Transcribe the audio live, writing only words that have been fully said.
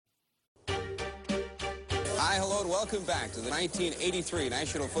Hi, hello, and welcome back to the 1983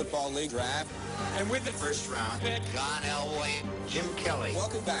 National Football League Draft. And with the first round pick, John Elway, Jim Kelly.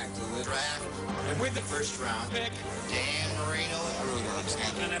 Welcome back to the Draft. And with the first round pick, Dan Marino and Ruger.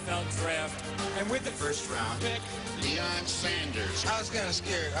 NFL Draft. And with the first round pick, Deion Sanders. I was kind of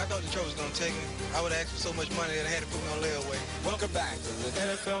scared. I thought Detroit was going to take me. I would have asked for so much money that I had to put me on layaway. Welcome back to the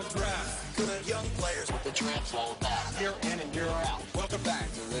NFL Draft. Good young players with the transfer back. Year in and year out. welcome back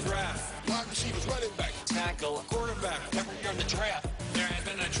to the Draft. Wide receivers, running back. Tackle. Quarterback. Every year in the draft. There has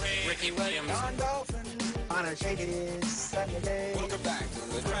been a trade. Ricky Williams. Honor shake it is Sunday. welcome back to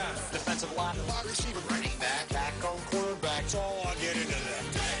the Draft. Defensive line. Wide receiver, running back. Tackle. Quarterback. That's all I get into that.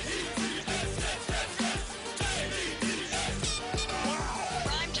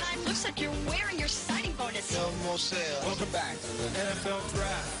 Prime time looks like you're wearing your signing bonus. No more sales. welcome back to the NFL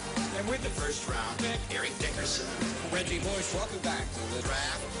Draft. And with the first round pick, Eric Dickerson. Reggie Bush. welcome back to the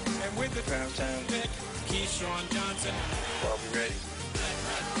Draft. And with the Prime time. pick, Keyshawn Johnson. Are we ready?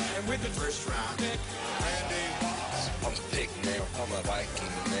 And with the first round pick, Randy Moss. I'm a pick now. I'm a Viking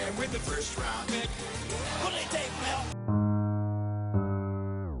now. And with the first round pick, what do they take, Mel?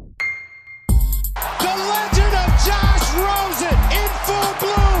 The legend of Josh Rosen in full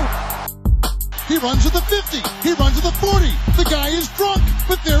bloom. He runs at the 50. He runs at the 40. The guy is drunk,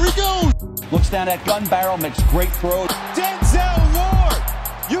 but there he goes. Looks down that gun barrel, makes great throws. Denzel Ward.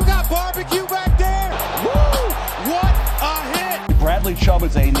 You got barbecue back there. Woo! What a hit. Bradley Chubb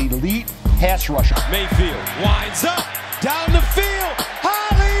is an elite pass rusher. Mayfield winds up down the field.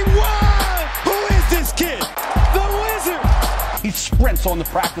 Hollywood. Who is this kid? The Wizard. He sprints on the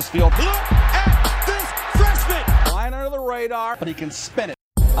practice field. Look at this freshman. Flying under the radar, but he can spin it.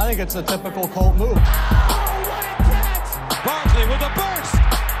 I think it's a typical Colt move. Oh, what a catch. Barkley with a burst.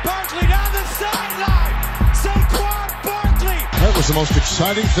 Barkley down the sideline. Saquon Barkley. That was the most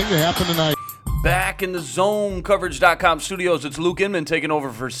exciting thing to happen tonight. Back in the ZoneCoverage.com studios, it's Luke Inman taking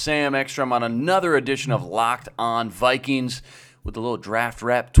over for Sam Ekstrom on another edition of Locked On Vikings with a little draft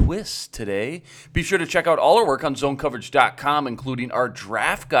wrap twist today. Be sure to check out all our work on ZoneCoverage.com, including our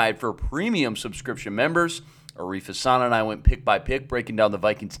draft guide for premium subscription members. Arif Hassan and I went pick by pick, breaking down the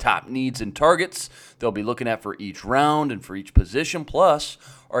Vikings' top needs and targets they'll be looking at for each round and for each position. Plus,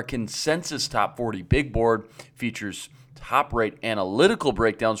 our consensus top 40 big board features top-rate analytical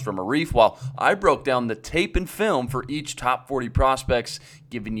breakdowns from Arif, while I broke down the tape and film for each top 40 prospects,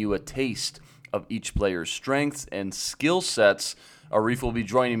 giving you a taste of each player's strengths and skill sets. Arif will be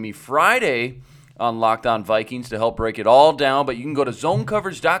joining me Friday on Locked On Vikings to help break it all down, but you can go to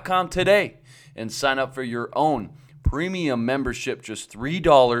ZoneCoverage.com today and sign up for your own premium membership, just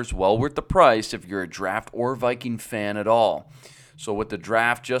 $3, well worth the price if you're a draft or Viking fan at all. So with the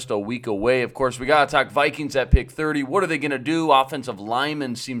draft just a week away, of course, we got to talk Vikings at pick 30. What are they going to do? Offensive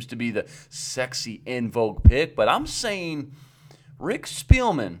lineman seems to be the sexy, in vogue pick, but I'm saying Rick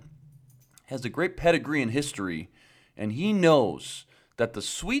Spielman has a great pedigree and history, and he knows that the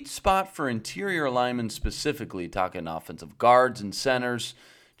sweet spot for interior linemen specifically, talking offensive guards and centers,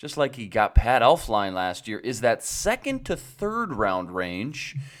 just like he got Pat Elflein last year, is that second to third round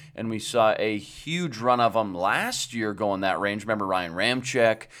range. And we saw a huge run of them last year going that range. Remember Ryan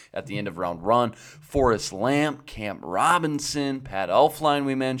Ramczyk at the end of round one, Forrest Lamp, Cam Robinson, Pat Elflein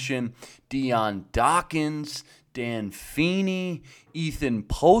we mentioned, Dion Dawkins, Dan Feeney, Ethan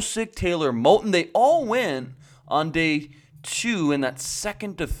Posick, Taylor Moton. They all went on day two in that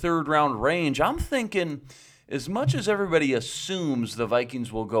second to third round range. I'm thinking, as much as everybody assumes the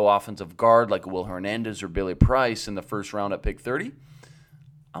Vikings will go offensive guard like Will Hernandez or Billy Price in the first round at pick 30,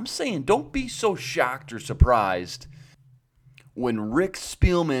 I'm saying don't be so shocked or surprised when Rick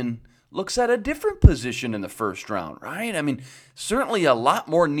Spielman looks at a different position in the first round, right? I mean, certainly a lot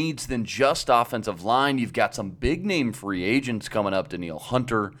more needs than just offensive line. You've got some big-name free agents coming up, Danielle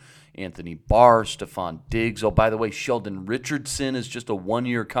Hunter, Anthony Barr, Stephon Diggs. Oh, by the way, Sheldon Richardson is just a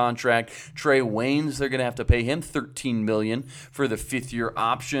one-year contract. Trey Waynes, they're going to have to pay him $13 million for the fifth-year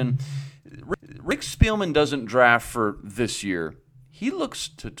option. Rick Spielman doesn't draft for this year. He looks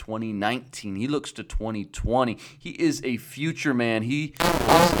to 2019. He looks to 2020. He is a future man. He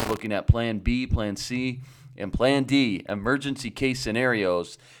is looking at plan B, plan C, and plan D, emergency case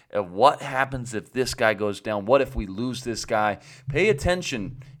scenarios of what happens if this guy goes down. What if we lose this guy? Pay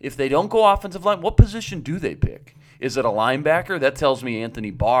attention. If they don't go offensive line, what position do they pick? Is it a linebacker? That tells me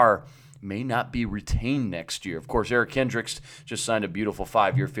Anthony Barr may not be retained next year. Of course, Eric Kendricks just signed a beautiful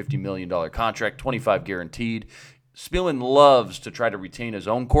 5-year, $50 million contract, 25 guaranteed. Spielman loves to try to retain his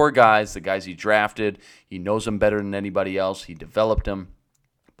own core guys, the guys he drafted. He knows them better than anybody else. He developed them.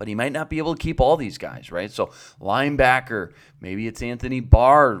 but he might not be able to keep all these guys, right? So linebacker, maybe it's Anthony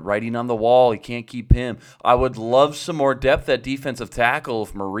Barr writing on the wall. He can't keep him. I would love some more depth at defensive tackle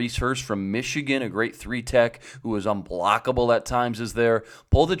if Maurice Hurst from Michigan, a great 3-tech who is unblockable at times, is there.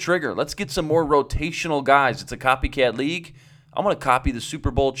 Pull the trigger. Let's get some more rotational guys. It's a copycat league. I'm going to copy the Super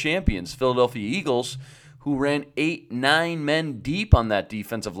Bowl champions, Philadelphia Eagles, who ran 8-9 men deep on that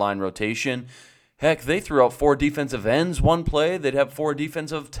defensive line rotation. Heck, they threw out 4 defensive ends one play. They'd have 4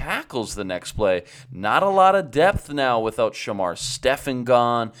 defensive tackles the next play. Not a lot of depth now without Shamar Stephen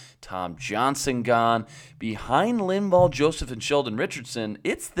gone, Tom Johnson gone. Behind Linval Joseph and Sheldon Richardson,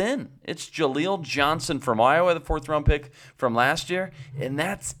 it's thin. It's Jaleel Johnson from Iowa, the 4th-round pick from last year, and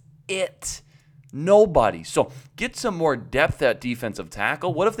that's it. Nobody. So get some more depth at defensive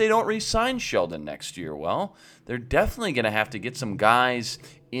tackle. What if they don't re-sign Sheldon next year? Well, they're definitely going to have to get some guys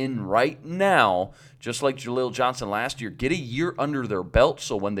in right now, just like Jaleel Johnson last year. Get a year under their belt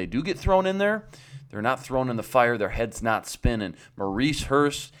so when they do get thrown in there, they're not thrown in the fire, their head's not spinning. Maurice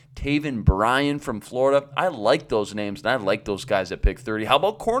Hurst, Taven Bryan from Florida. I like those names, and I like those guys at pick 30. How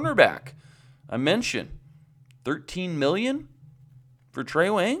about cornerback? I mentioned $13 million for Trey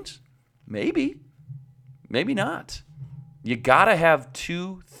Waynes? Maybe. Maybe not. You got to have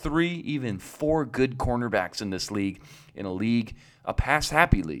 2, 3, even 4 good cornerbacks in this league, a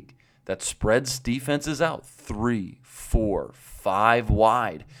pass-happy league that spreads defenses out 3, 4, 5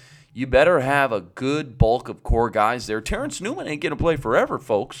 wide. You better have a good bulk of core guys there. Terrence Newman ain't going to play forever,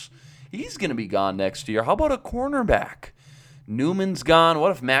 folks. He's going to be gone next year. How about a cornerback? Newman's gone.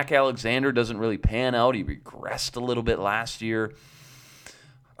 What if Mac Alexander doesn't really pan out? He regressed a little bit last year.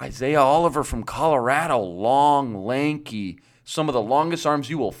 Isaiah Oliver from Colorado, long, lanky. Some of the longest arms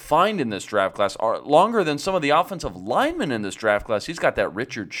you will find in this draft class are longer than some of the offensive linemen in this draft class. He's got that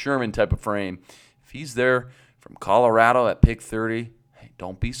Richard Sherman type of frame. If he's there from Colorado at pick 30, hey,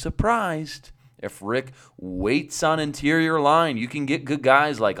 don't be surprised. If Rick waits on interior line, you can get good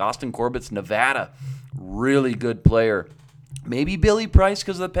guys like Austin Corbett's Nevada. Really good player. Maybe Billy Price,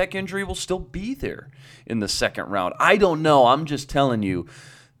 because of the pec injury, will still be there in the 2nd round. I don't know. I'm just telling you.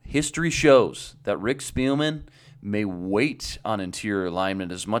 History shows that Rick Spielman may wait on interior alignment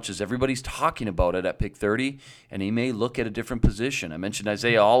as much as everybody's talking about it at pick 30, and he may look at a different position. I mentioned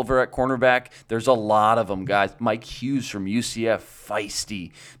Isaiah Oliver at cornerback. There's a lot of them, guys. Mike Hughes from UCF,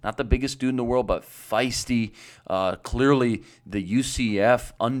 feisty. Not the biggest dude in the world, but feisty. Clearly, the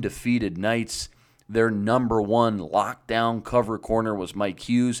UCF undefeated Knights, their number 1 lockdown cover corner was Mike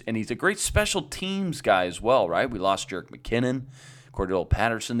Hughes, and he's a great special teams guy as well, right? We lost Jerick McKinnon. Cordell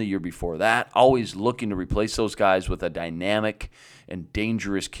Patterson the year before that. Always looking to replace those guys with a dynamic and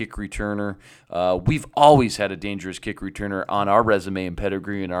dangerous kick returner. We've always had a dangerous kick returner on our resume and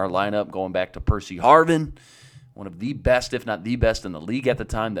pedigree in our lineup, going back to Percy Harvin, one of the best, if not the best in the league at the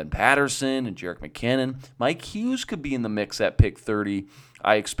time, then Patterson and Jerick McKinnon. Mike Hughes could be in the mix at pick 30.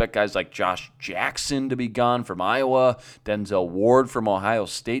 I expect guys like Josh Jackson to be gone from Iowa, Denzel Ward from Ohio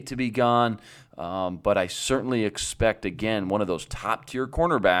State to be gone. But I certainly expect, again, one of those top-tier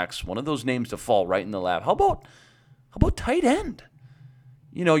cornerbacks, one of those names to fall right in the lap. How about tight end?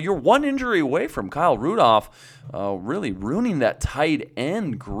 You know, you're one injury away from Kyle Rudolph really ruining that tight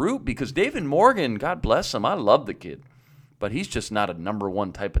end group because David Morgan, God bless him, I love the kid. But he's just not a number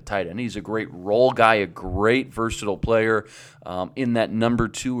 1 type of tight end. He's a great role guy, a great versatile player in that number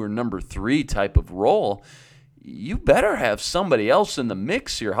 2 or number 3 type of role. You better have somebody else in the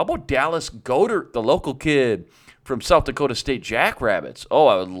mix here. How about Dallas Goedert, the local kid from South Dakota State Jackrabbits? Oh,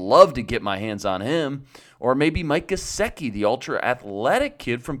 I would love to get my hands on him. Or maybe Mike Gesicki, the ultra-athletic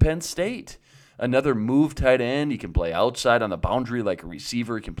kid from Penn State. Another move tight end. He can play outside on the boundary like a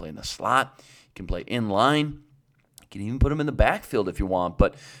receiver. He can play in the slot. He can play in line. You can even put him in the backfield if you want.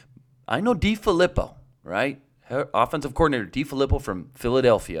 But I know DeFilippo, right? Offensive coordinator DeFilippo from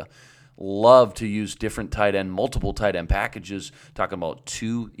Philadelphia. Love to use different tight end, multiple tight end packages. Talking about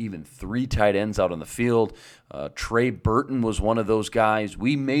 2, even 3 tight ends out on the field. Trey Burton was one of those guys.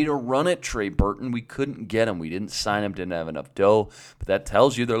 We made a run at Trey Burton. We couldn't get him. We didn't sign him, didn't have enough dough. But that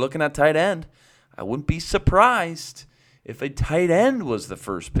tells you they're looking at tight end. I wouldn't be surprised if a tight end was the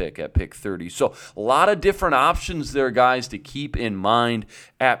first pick at pick 30. So a lot of different options there, guys, to keep in mind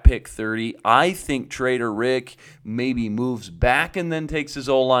at pick 30. I think Trader Rick maybe moves back and then takes his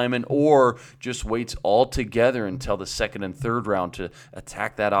O-lineman or just waits altogether until the 2nd and 3rd round to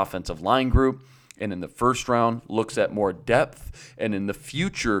attack that offensive line group. And in the 1st round, looks at more depth. And in the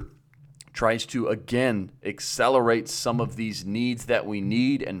future, tries to, again, accelerate some of these needs that we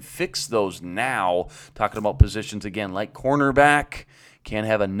need and fix those now. Talking about positions, again, like cornerback, Can't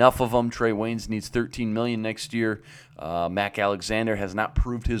have enough of them. Trey Waynes needs $13 million next year. Mac Alexander has not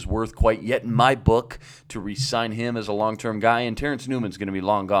proved his worth quite yet in my book to re-sign him as a long-term guy. And Terrence Newman's going to be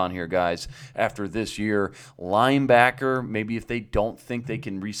long gone here, guys, after this year. Linebacker, maybe if they don't think they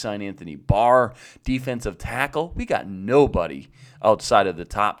can re-sign Anthony Barr. Defensive tackle, we got nobody outside of the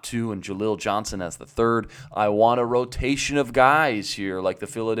top two, and Jaleel Johnson as the third. I want a rotation of guys here, like the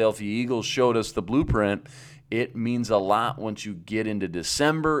Philadelphia Eagles showed us the blueprint. It means a lot once you get into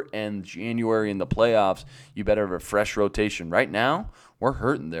December and January in the playoffs. You better have a fresh rotation. Right now, we're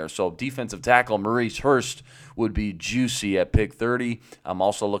hurting there. So defensive tackle Maurice Hurst would be juicy at pick 30. I'm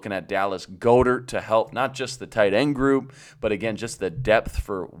also looking at Dallas Goedert to help not just the tight end group, but again, just the depth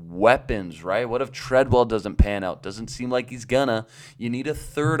for weapons, right? What if Treadwell doesn't pan out? Doesn't seem like he's gonna. You need a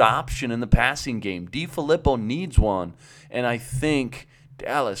third option in the passing game. DeFilippo needs one, and I think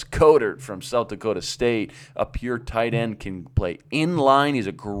Dallas Goedert from South Dakota State, a pure tight end, can play in line. He's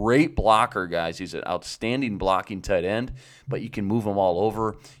a great blocker, guys. He's an outstanding blocking tight end, but you can move him all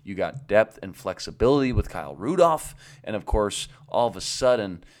over. You got depth and flexibility with Kyle Rudolph, and of course, all of a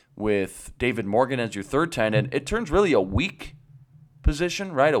sudden, with David Morgan as your third tight end, it turns really a weak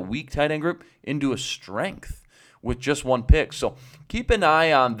position, right? A weak tight end group into a strength with just one pick. So keep an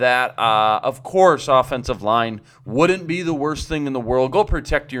eye on that. Of course, offensive line wouldn't be the worst thing in the world. Go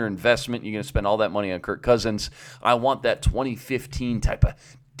protect your investment. You're going to spend all that money on Kirk Cousins. I want that 2015 type of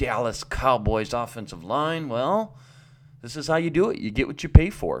Dallas Cowboys offensive line. Well, this is how you do it. You get what you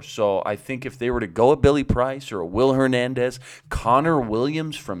pay for. So I think if they were to go a Billy Price or a Will Hernandez, Connor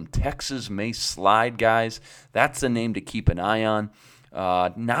Williams from Texas may slide, guys. That's the name to keep an eye on.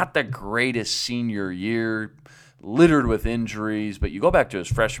 Not the greatest senior year, littered with injuries, but you go back to his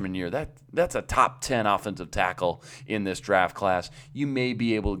freshman year, that's a top 10 offensive tackle in this draft class. You may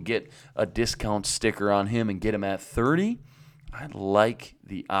be able to get a discount sticker on him and get him at 30. I like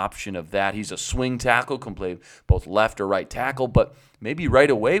the option of that. He's a swing tackle, can play both left or right tackle, but maybe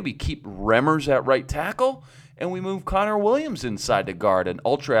right away we keep Remmers at right tackle and we move Connor Williams inside to guard, an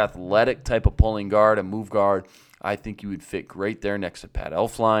ultra-athletic type of pulling guard, a move guard. I think you would fit great there next to Pat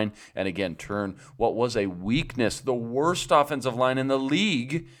Elflein. And again, turn what was a weakness, the worst offensive line in the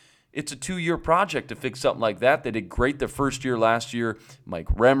league. It's a 2-year project to fix something like that. They did great the first year last year. Mike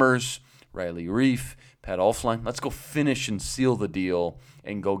Remmers, Riley Reif, Pat Elflein. Let's go finish and seal the deal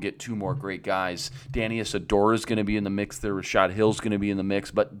and go get 2 more great guys. Danny Isidora is going to be in the mix there. Rashad Hill's going to be in the mix.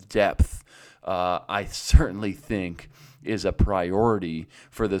 But depth, I certainly think, is a priority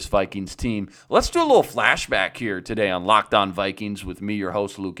for this Vikings team. Let's do a little flashback here today on Locked On Vikings with me, your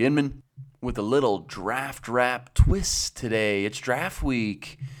host, Luke Inman, with a little draft wrap twist today. It's draft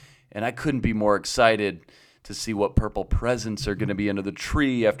week, and I couldn't be more excited to see what purple presents are going to be under the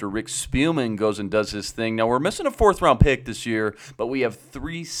tree after Rick Spielman goes and does his thing. Now, we're missing a 4th-round pick this year, but we have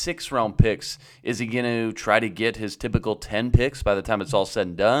 3 6th-round picks. Is he going to try to get his typical 10 picks by the time it's all said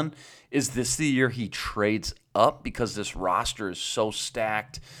and done? Is this the year he trades up because this roster is so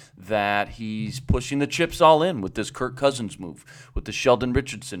stacked that he's pushing the chips all in with this Kirk Cousins move, with the Sheldon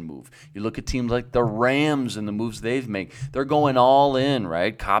Richardson move? You look at teams like the Rams and the moves they've made. They're going all in,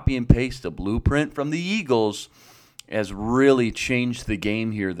 right? Copy and paste. The blueprint from the Eagles has really changed the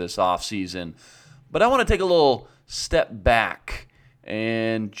game here this offseason. But I want to take a little step back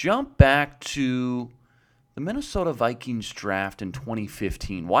and jump back to the Minnesota Vikings draft in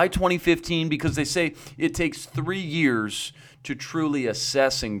 2015. Why 2015? Because they say it takes 3 years to truly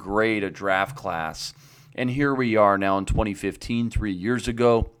assess and grade a draft class. And here we are now in 2015, 3 years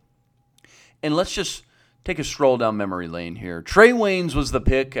ago. And let's just take a stroll down memory lane here. Trey Waynes was the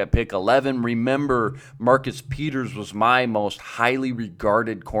pick at pick 11. Remember, Marcus Peters was my most highly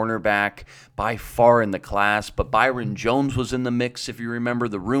regarded cornerback by far in the class, but Byron Jones was in the mix, if you remember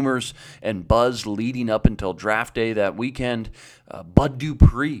the rumors and buzz leading up until draft day that weekend. Bud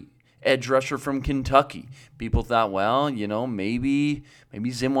Dupree, edge rusher from Kentucky. People thought, well, maybe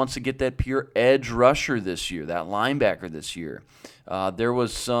Zim wants to get that pure edge rusher this year, that linebacker this year. There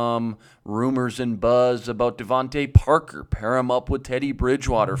was some rumors and buzz about Devontae Parker. Pair him up with Teddy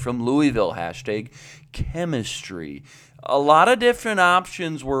Bridgewater from Louisville. #chemistry. A lot of different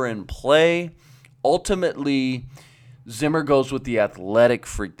options were in play. Ultimately, Zimmer goes with the athletic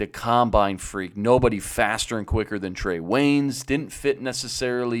freak, the combine freak. Nobody faster and quicker than Trey Waynes. Didn't fit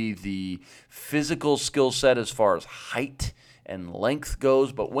necessarily the physical skill set as far as height and length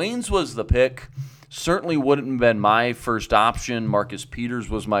goes, but Waynes was the pick. Certainly wouldn't have been my first option. Marcus Peters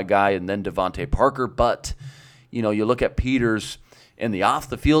was my guy, and then Devontae Parker. But, you look at Peters, and the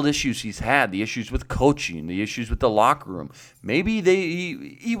off-the-field issues he's had, the issues with coaching, the issues with the locker room, maybe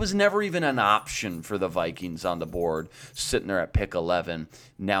he was never even an option for the Vikings on the board, sitting there at pick 11.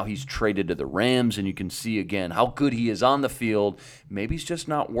 Now he's traded to the Rams, and you can see again how good he is on the field. Maybe he's just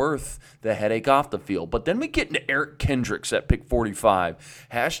not worth the headache off the field. But then we get into Eric Kendricks at pick 45.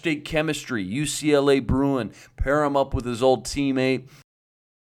 Hashtag chemistry, UCLA Bruin, pair him up with his old teammate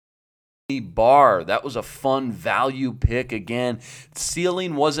Barr. That was a fun value pick again.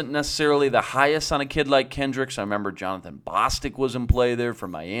 Ceiling wasn't necessarily the highest on a kid like Kendricks. I remember Jonathan Bostic was in play there for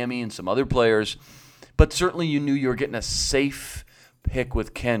Miami and some other players. But certainly you knew you were getting a safe pick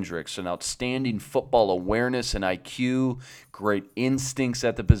with Kendricks. An outstanding football awareness and IQ, great instincts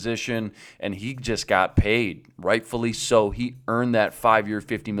at the position, and he just got paid, rightfully so. He earned that 5-year,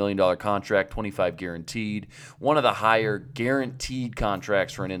 $50 million contract, $25 guaranteed, one of the higher guaranteed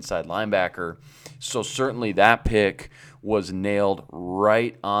contracts for an inside linebacker. So certainly that pick was nailed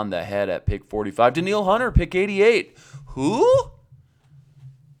right on the head at pick 45. Danielle Hunter, pick 88. Who?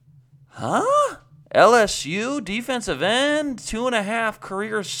 Huh? LSU, defensive end, 2.5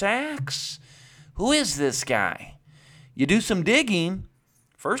 career sacks. Who is this guy? You do some digging.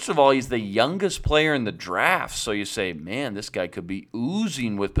 First of all, he's the youngest player in the draft, so you say, man, this guy could be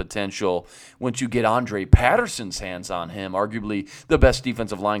oozing with potential once you get Andre Patterson's hands on him, arguably the best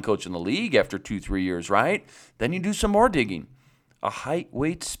defensive line coach in the league after 2-3 years, right? Then you do some more digging. A height,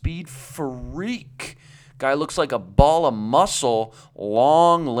 weight, speed freak. Guy looks like a ball of muscle,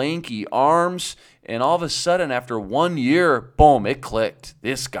 long, lanky arms, and all of a sudden, after 1 year, boom, it clicked.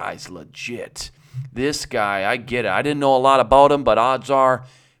 This guy's legit. This guy, I get it. I didn't know a lot about him, but odds are,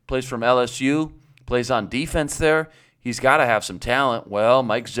 plays from LSU, plays on defense there. He's got to have some talent. Well,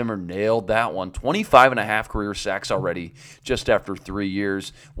 Mike Zimmer nailed that one. 25.5 career sacks already just after 3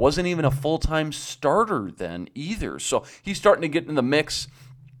 years. Wasn't even a full-time starter then either. So he's starting to get in the mix.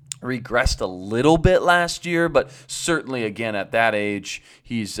 Regressed a little bit last year, but certainly, again, at that age,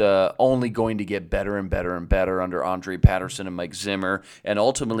 he's only going to get better and better and better under Andre Patterson and Mike Zimmer. And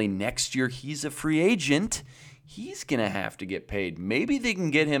ultimately, next year, he's a free agent. He's going to have to get paid. Maybe they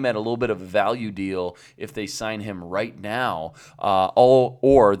can get him at a little bit of a value deal if they sign him right now,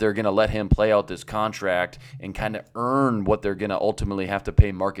 or they're going to let him play out this contract and kind of earn what they're going to ultimately have to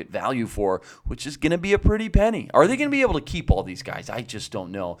pay market value for, which is going to be a pretty penny. Are they going to be able to keep all these guys? I just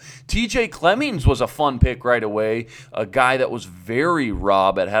don't know. TJ Clemmings was a fun pick right away, a guy that was very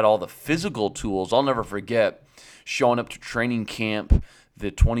raw but had all the physical tools. I'll never forget showing up to training camp the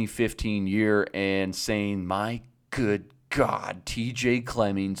 2015 year and saying, my good God, TJ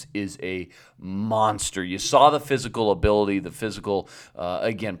Clemmings is a monster. You saw the physical ability, the physical,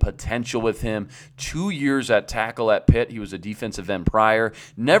 again, potential with him. 2 years at tackle at Pitt. He was a defensive end prior.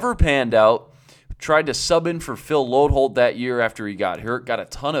 Never panned out. Tried to sub in for Phil Lodeholt that year after he got hurt. Got a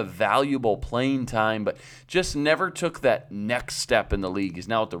ton of valuable playing time, but just never took that next step in the league. He's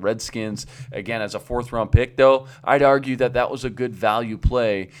now with the Redskins. Again, as a 4th-round pick, though, I'd argue that was a good value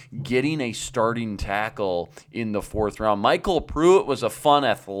play, getting a starting tackle in the 4th round. Michael Pruitt was a fun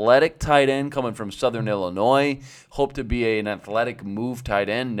athletic tight end coming from Southern Illinois. Hoped to be an athletic move tight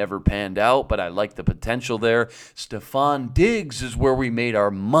end. Never panned out, but I like the potential there. Stephon Diggs is where we made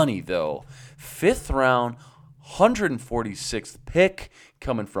our money, though. 5th round, 146th pick,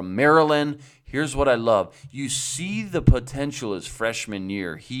 coming from Maryland. Here's what I love. You see the potential his freshman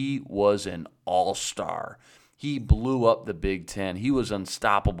year. He was an all-star. He blew up the Big Ten. He was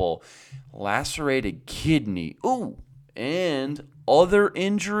unstoppable. Lacerated kidney. Ooh, and other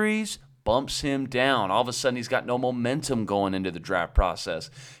injuries bumps him down. All of a sudden, he's got no momentum going into the draft process.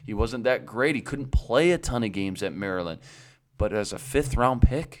 He wasn't that great. He couldn't play a ton of games at Maryland. But as a 5th-round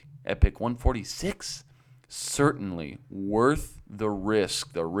pick, at pick 146, certainly worth the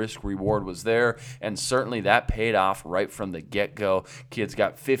risk. The risk-reward was there, and certainly that paid off right from the get-go. Kid's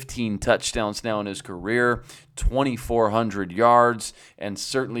got 15 touchdowns now in his career, 2,400 yards, and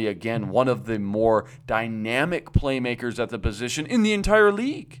certainly, again, one of the more dynamic playmakers at the position in the entire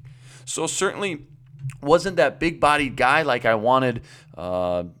league. So certainly wasn't that big-bodied guy like I wanted,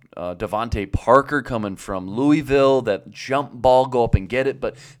 Devontae Parker coming from Louisville, that jump ball, go up and get it.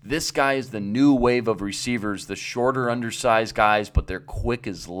 But this guy is the new wave of receivers, the shorter, undersized guys, but they're quick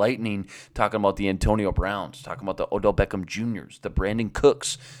as lightning. Talking about the Antonio Browns, talking about the Odell Beckham Jr.'s, the Brandon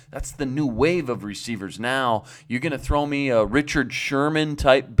Cooks. That's the new wave of receivers now. You're going to throw me a Richard Sherman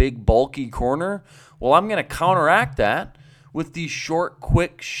type big bulky corner? Well, I'm going to counteract that with these short,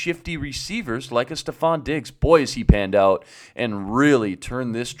 quick, shifty receivers like a Stephon Diggs. Boy, has he panned out and really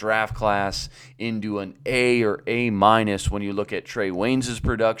turned this draft class into an A or A- when you look at Trey Waynes'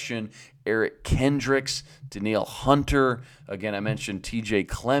 production, Eric Kendricks, Danielle Hunter. Again, I mentioned TJ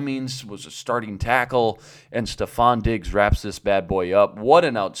Clemmings was a starting tackle, and Stephon Diggs wraps this bad boy up. What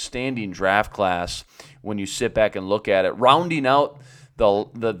an outstanding draft class when you sit back and look at it. Rounding out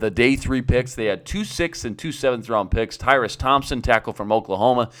the day 3 picks, they had 2 6th and 2 7th round picks. Tyrus Thompson, tackle from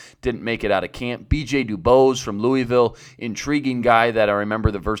Oklahoma, didn't make it out of camp. BJ DuBose from Louisville, intriguing guy that I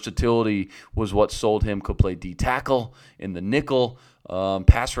remember the versatility was what sold him. Could play D tackle in the nickel,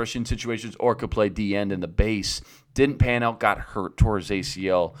 pass rushing situations, or could play D end in the base. Didn't pan out, got hurt, tore his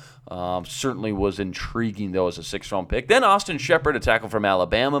ACL. Certainly was intriguing, though, as a 6th round pick. Then Austin Shepard, a tackle from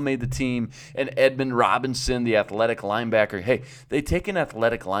Alabama, made the team. And Edmund Robinson, the athletic linebacker. Hey, they take an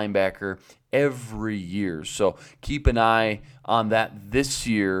athletic linebacker every year. So keep an eye on that this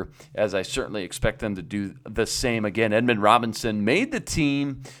year, as I certainly expect them to do the same again. Edmund Robinson made the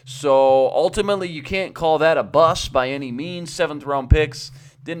team. So ultimately, you can't call that a bust by any means. 7th round picks.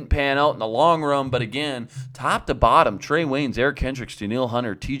 Didn't pan out in the long run, but again, top to bottom, Trey Waynes, Eric Kendricks, Danielle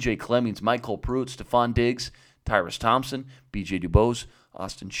Hunter, TJ Clemmings, Michael Pruitt, Stephon Diggs, Tyrus Thompson, BJ DuBose,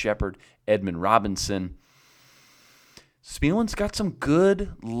 Austin Shepard, Edmund Robinson. Spielman's got some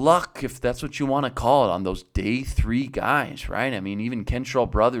good luck, if that's what you want to call it, on those day 3 guys, right? I mean, even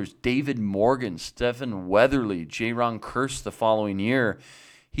Kentrell Brothers, David Morgan, Stephen Weatherly, Jaron Kearse the following year.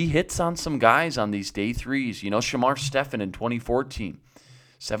 He hits on some guys on these day 3s. You know, Shamar Stephen in 2014.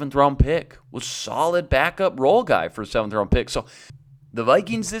 7th round pick, was solid backup role guy for a 7th round pick. So the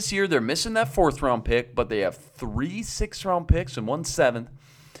Vikings this year, they're missing that 4th round pick, but they have 3 6th round picks and 1 7th.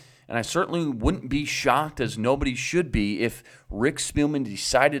 And I certainly wouldn't be shocked, as nobody should be, if Rick Spielman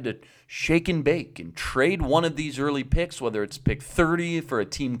decided to shake and bake and trade one of these early picks, whether it's pick 30 for a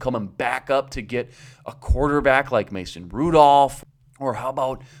team coming back up to get a quarterback like Mason Rudolph, or how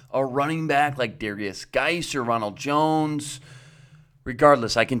about a running back like Darius Geis or Ronald Jones.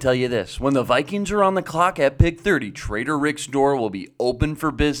 Regardless, I can tell you this. When the Vikings are on the clock at pick 30, Trader Rick's door will be open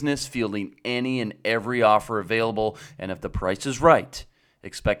for business, fielding any and every offer available. And if the price is right,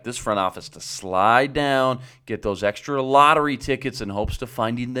 expect this front office to slide down, get those extra lottery tickets in hopes of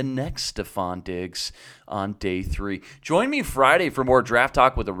finding the next Stephon Diggs on day 3. Join me Friday for more draft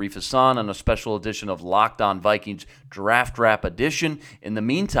talk with Arif Hassan on a special edition of Locked On Vikings Draft Wrap Edition. In the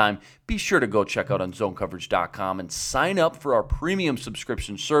meantime, be sure to go check out OnZoneCoverage.com and sign up for our premium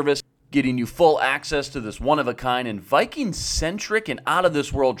subscription service, getting you full access to this one-of-a-kind and Viking-centric and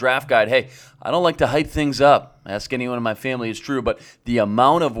out-of-this-world draft guide. Hey, I don't like to hype things up. Ask anyone in my family, it's true, but the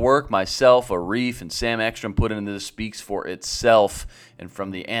amount of work myself, Arif, and Sam Ekstrom put into this speaks for itself. And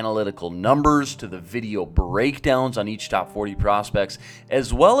from the analytical numbers to the video breakdowns on each top 40 prospects,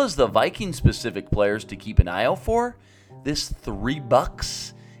 as well as the Viking-specific players to keep an eye out for, this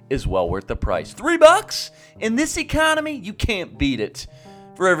 $3 is well worth the price. $3? In this economy, you can't beat it.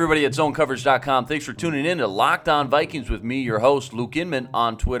 For everybody at ZoneCoverage.com, thanks for tuning in to Locked On Vikings with me, your host, Luke Inman,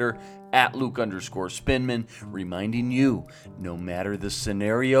 on Twitter, at Luke_Spinman, reminding you, no matter the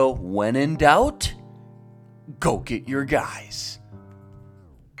scenario, when in doubt, go get your guys.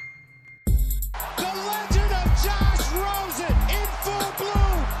 The legend of Josh Rosen in full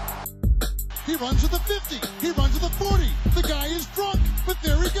bloom. He runs to the 50. He runs to the 40. The guy is drunk, but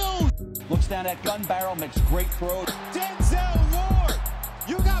there he goes. Looks down that gun barrel, makes great throws. Denzel Ward,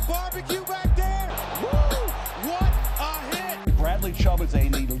 you got barbecue back there? Woo! What a hit! Bradley Chubb is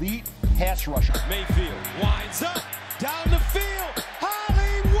an elite pass rusher. Mayfield winds up, down the field.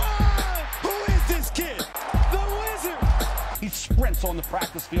 Hollywood! Who is this kid? The Wizard! He sprints on the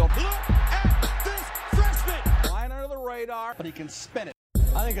practice field. Look at this freshman! Flying under the radar, but he can spin it.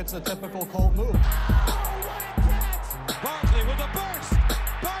 I think it's a typical Colt move. Oh, what a catch! Barkley with a burst.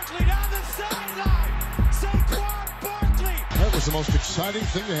 Barkley down the sideline. Saquon Barkley. That was the most exciting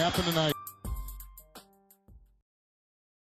thing to happen tonight.